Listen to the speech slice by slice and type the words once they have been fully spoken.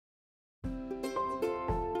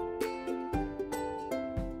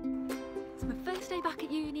day back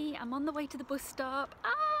at uni. I'm on the way to the bus stop.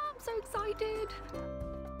 I'm so excited.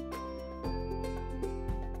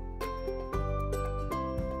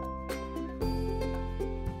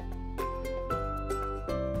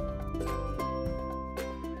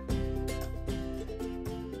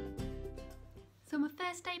 So my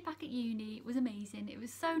first day back at uni was amazing. It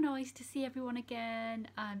was so nice to see everyone again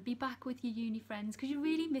and be back with your uni friends, because you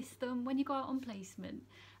really miss them when you go out on placement,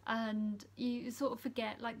 and you sort of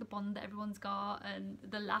forget like the bond that everyone's got and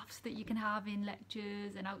the laughs that you can have in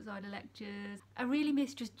lectures and outside of lectures. I really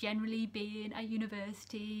miss just generally being at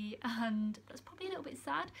university, and that's probably a little bit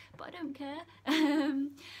sad, but I don't care.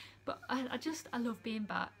 But I love being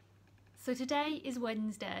back. So today is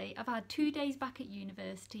Wednesday. I've had 2 days back at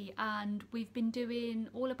university and we've been doing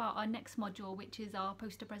all about our next module, which is our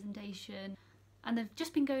poster presentation. And I've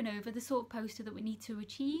just been going over the sort of poster that we need to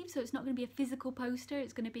achieve. So it's not going to be a physical poster,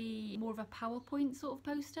 it's going to be more of a PowerPoint sort of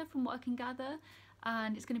poster from what I can gather.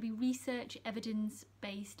 And it's going to be research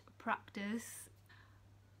evidence-based practice.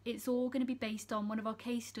 It's all going to be based on one of our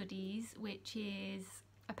case studies, which is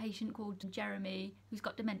a patient called Jeremy who's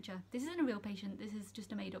got dementia. This isn't a real patient, this is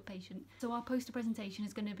just a made-up patient. So our poster presentation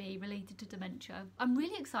is going to be related to dementia. I'm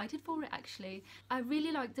really excited for it actually. I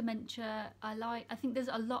really like dementia. I think there's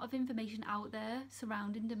a lot of information out there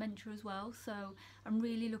surrounding dementia as well, so I'm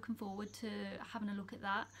really looking forward to having a look at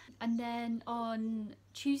that. And then on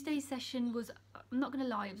Tuesday's session was, I'm not going to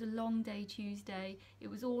lie, it was a long day Tuesday. It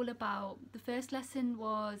was all about, the first lesson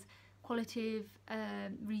was qualitative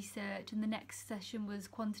research, and the next session was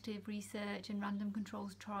quantitative research and random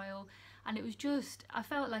controls trial, and it was just, I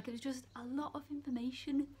felt like it was just a lot of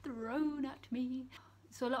information thrown at me.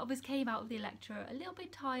 So a lot of us came out of the lecture a little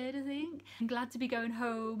bit tired, I think. I'm glad to be going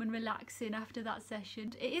home and relaxing after that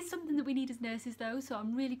session. It is something that we need as nurses though, so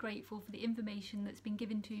I'm really grateful for the information that's been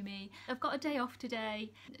given to me. I've got a day off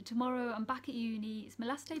today. Tomorrow I'm back at uni. It's my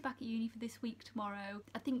last day back at uni for this week tomorrow.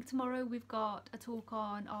 I think tomorrow we've got a talk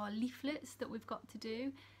on our leaflets that we've got to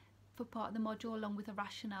do for part of the module, along with a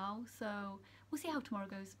rationale. So we'll see how tomorrow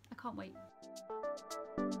goes. I can't wait.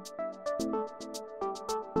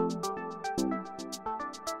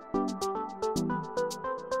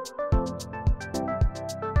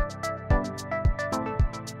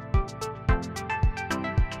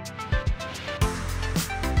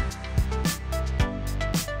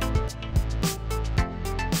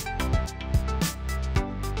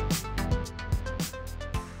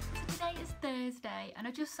 And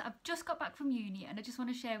I've just got back from uni, and I just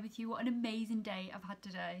want to share with you what an amazing day I've had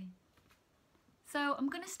today. So I'm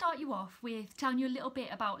going to start you off with telling you a little bit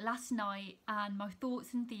about last night and my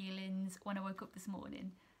thoughts and feelings when I woke up this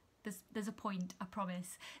morning. There's a point, I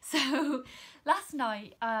promise. So last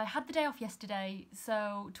night, I had the day off yesterday,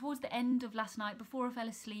 so towards the end of last night, before I fell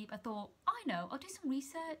asleep, I thought, I know, I'll do some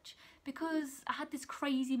research, because I had this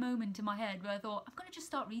crazy moment in my head where I thought, I'm going to just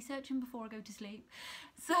start researching before I go to sleep.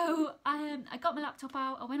 So I got my laptop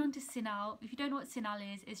out, I went on to CINAHL. If you don't know what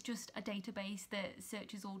CINAHL is, it's just a database that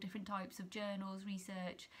searches all different types of journals,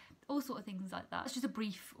 research, all sort of things like that. It's just a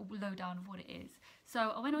brief lowdown of what it is.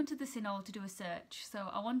 So I went onto the CINAHL to do a search. So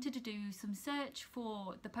I wanted to do some search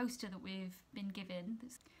for the poster that we've been given.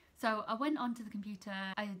 So I went onto the computer,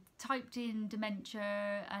 I typed in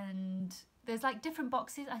dementia, and there's like different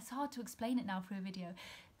boxes. It's hard to explain it now through a video.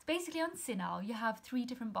 It's basically on CINAHL, you have 3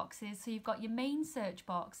 different boxes. So you've got your main search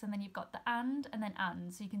box, and then you've got the and then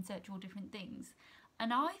and, so you can search all different things.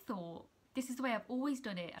 And I thought, this is the way I've always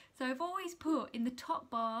done it. So I've always put in the top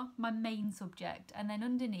bar my main subject, and then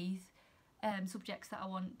underneath subjects that I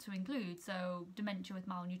want to include. So dementia with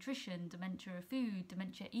malnutrition, dementia of food,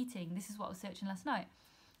 dementia eating. This is what I was searching last night.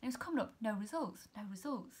 And it was coming up, no results,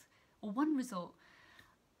 or one result.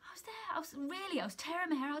 I was tearing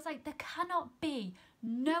my hair. I was like, there cannot be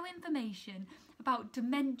no information about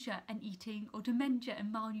dementia and eating, or dementia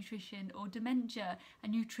and malnutrition, or dementia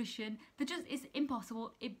and nutrition. It's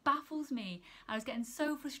impossible. It baffles me. I was getting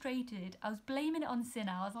so frustrated. I was blaming it on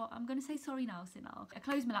CINAHL. I thought, I'm going to say sorry now, CINAHL. I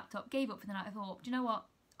closed my laptop, gave up for the night. I thought, do you know what?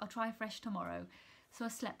 I'll try fresh tomorrow. So I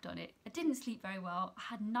slept on it. I didn't sleep very well. I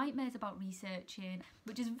had nightmares about researching,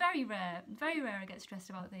 which is very rare. Very rare I get stressed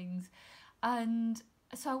about things. And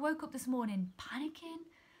so I woke up this morning panicking,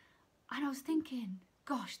 and I was thinking,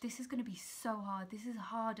 gosh, this is going to be so hard. This is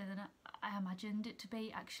harder than I imagined it to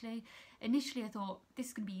be, actually. Initially I thought, this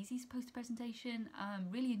is going to be easy, poster presentation. I'm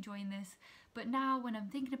really enjoying this. But now when I'm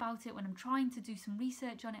thinking about it, when I'm trying to do some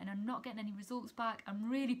research on it and I'm not getting any results back, I'm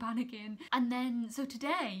really panicking. And then, so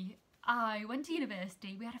today, I went to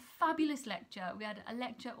university. We had a fabulous lecture. We had a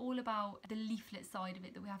lecture all about the leaflet side of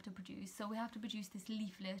it that we have to produce. So we have to produce this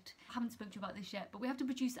leaflet. I haven't spoken to you about this yet, but we have to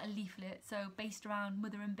produce a leaflet. So based around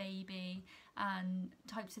mother and baby and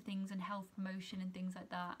types of things and health promotion and things like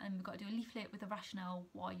that. And we've got to do a leaflet with a rationale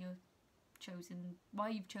why you've chosen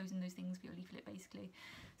those things for your leaflet, basically.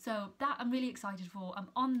 So that I'm really excited for. I'm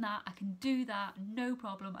on that. I can do that, no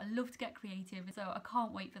problem. I love to get creative, so I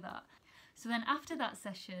can't wait for that. So then after that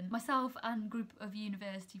session, myself and a group of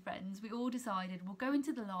university friends, we all decided we'll go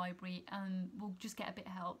into the library and we'll just get a bit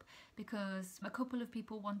of help, because a couple of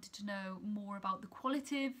people wanted to know more about the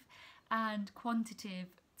qualitative and quantitative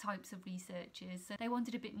types of researches. So they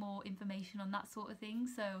wanted a bit more information on that sort of thing.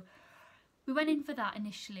 So we went in for that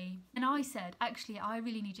initially, and I said, actually, I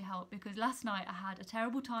really need your help, because last night I had a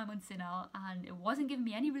terrible time on Sinal and it wasn't giving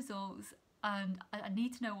me any results, and I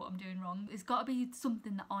need to know what I'm doing wrong. It's got to be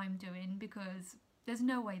something that I'm doing, because there's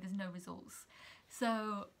no way there's no results.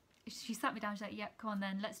 So she sat me down, she's like, yeah, come on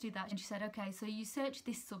then, let's do that. And she said, okay, so you search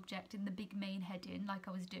this subject in the big main heading like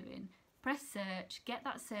I was doing, press search, get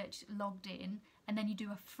that search logged in, and then you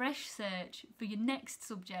do a fresh search for your next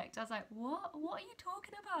subject. I was like, what are you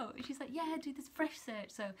talking about? And she's like, yeah, do this fresh search.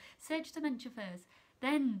 So search dementia first,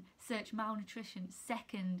 then search malnutrition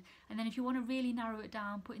second, and then if you want to really narrow it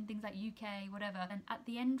down, put in things like UK, whatever. And at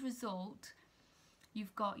the end result,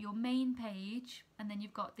 you've got your main page, and then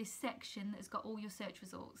you've got this section that's got all your search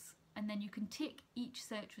results. And then you can tick each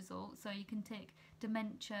search result. So you can tick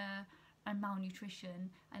dementia and malnutrition,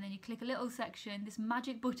 and then you click a little section, this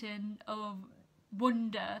magic button of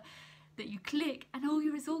wonder that you click, and all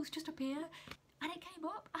your results just appear. And it came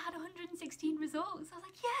up. I had 116 results. I was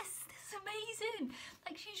like, yes, this is amazing.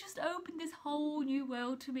 Like, she just opened this whole new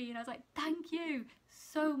world to me, and I was like, thank you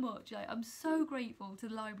so much. Like, I'm so grateful to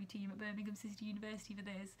the library team at Birmingham City University for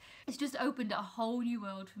this. It's just opened a whole new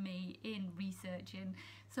world for me in researching.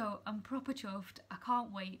 So I'm proper chuffed. I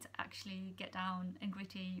can't wait to actually get down and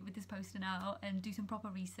gritty with this poster now and do some proper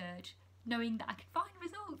research, knowing that I can find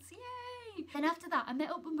results. Yay! Then after that, I met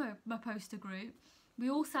up with my poster group. We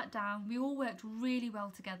all sat down, we all worked really well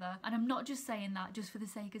together, and I'm not just saying that just for the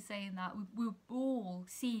sake of saying that. We all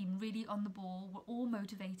seem really on the ball, we're all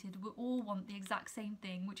motivated, we all want the exact same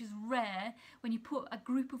thing, which is rare when you put a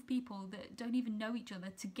group of people that don't even know each other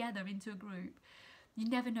together into a group. You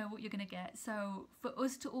never know what you're going to get. So for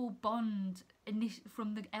us to all bond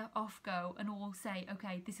from the off-go and all say,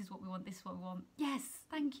 okay, this is what we want, this is what we want. Yes,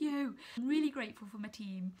 thank you. I'm really grateful for my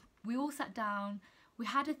team. We all sat down, we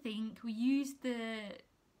had a think, we used the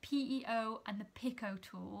PEO and the PICO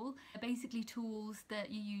tool, basically tools that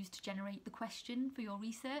you use to generate the question for your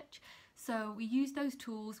research. So we used those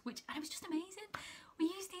tools, and it was just amazing. We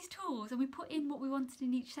used these tools and we put in what we wanted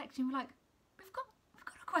in each section. We're like, we've got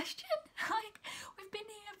a question. Like, we've been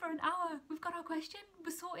here for an hour, we've got our question,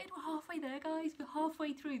 we're sorted, we're halfway there, guys. We're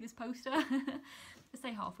halfway through this poster. I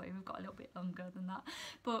say halfway, we've got a little bit longer than that.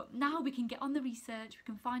 But now we can get on the research, we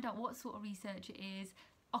can find out what sort of research it is.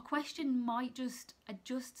 Our question might just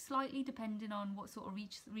adjust slightly depending on what sort of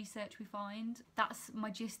research we find. That's my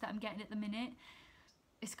gist that I'm getting at the minute.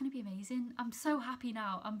 It's going to be amazing. I'm so happy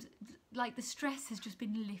now. I'm like, the stress has just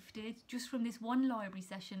been lifted just from this one library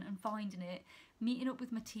session and finding it, meeting up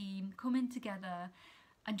with my team, coming together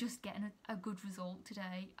and just getting a good result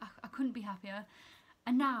today. I couldn't be happier.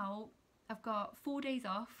 And now I've got 4 days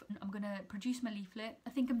off and I'm going to produce my leaflet.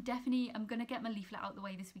 I think I'm going to get my leaflet out the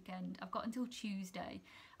way this weekend. I've got until Tuesday,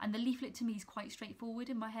 and the leaflet to me is quite straightforward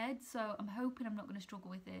in my head, so I'm hoping I'm not going to struggle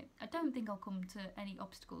with it. I don't think I'll come to any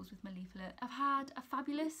obstacles with my leaflet. I've had a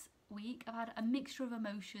fabulous week. I've had a mixture of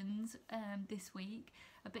emotions this week,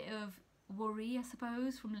 a bit of worry, I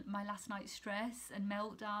suppose, from my last night's stress and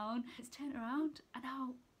meltdown. It's turned around and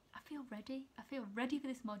now I feel ready. I feel ready for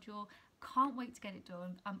this module. Can't wait to get it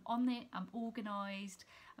done. I'm on it, I'm organised.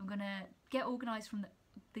 I'm gonna get organised from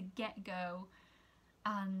the get-go,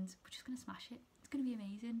 and we're just gonna smash it. It's gonna be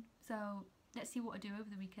amazing. So let's see what I do over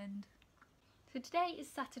the weekend. So today is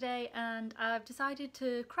Saturday and I've decided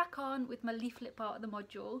to crack on with my leaflet part of the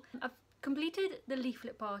module. I've completed the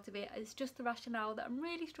leaflet part of it. It's just the rationale that I'm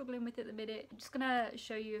really struggling with at the minute. I'm just gonna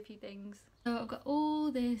show you a few things. So I've got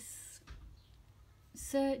all this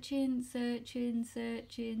searching.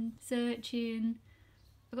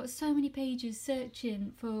 I've got so many pages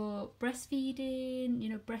searching for breastfeeding, you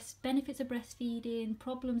know, benefits of breastfeeding,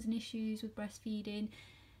 problems and issues with breastfeeding,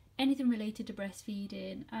 anything related to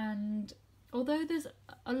breastfeeding. And although there's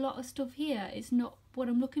a lot of stuff here, it's not what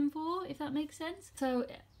I'm looking for, if that makes sense. So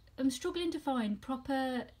I'm struggling to find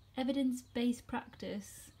proper evidence-based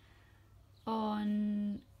practice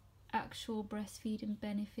on actual breastfeeding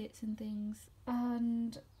benefits and things,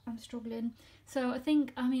 and I'm struggling. So I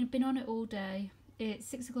think, I've been on it all day. It's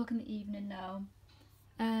 6 o'clock in the evening now.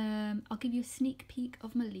 I'll give you a sneak peek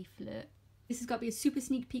of my leaflet. This has got to be a super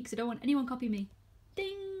sneak peek, so I don't want anyone copy me.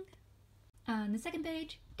 Ding! And the second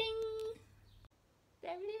page, ding!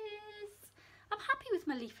 There it is. I'm happy with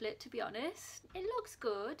my leaflet, to be honest. It looks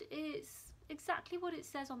good. It's exactly what it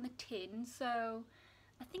says on the tin, so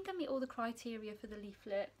I think I meet all the criteria for the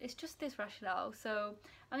leaflet. It's just this rationale, so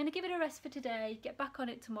I'm going to give it a rest for today, get back on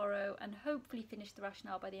it tomorrow, and hopefully finish the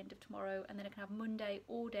rationale by the end of tomorrow, and then I can have Monday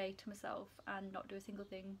all day to myself and not do a single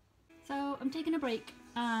thing. So I'm taking a break,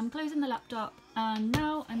 I'm closing the laptop, and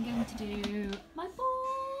now I'm going to do my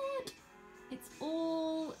board. It's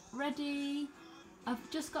all ready.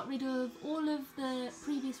 I've just got rid of all of the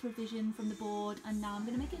previous revision from the board, and now I'm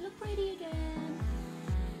going to make it look pretty again.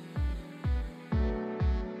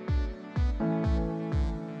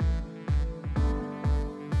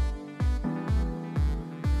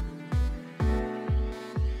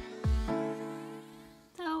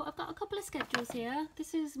 So I've got a couple of schedules here.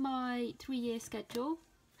 This is my 3-year schedule,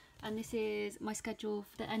 and this is my schedule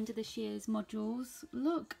for the end of this year's modules.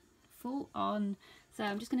 Look, full on. So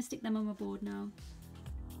I'm just going to stick them on my board now.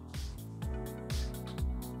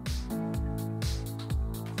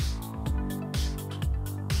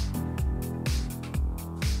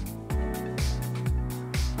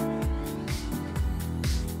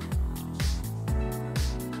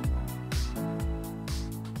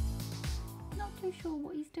 Not too sure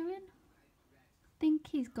what he's doing. I think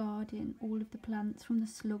he's guarding all of the plants from the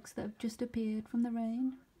slugs that have just appeared from the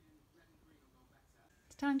rain.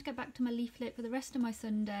 Time to get back to my leaflet for the rest of my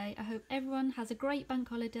Sunday. I hope everyone has a great bank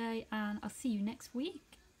holiday, and I'll see you next week.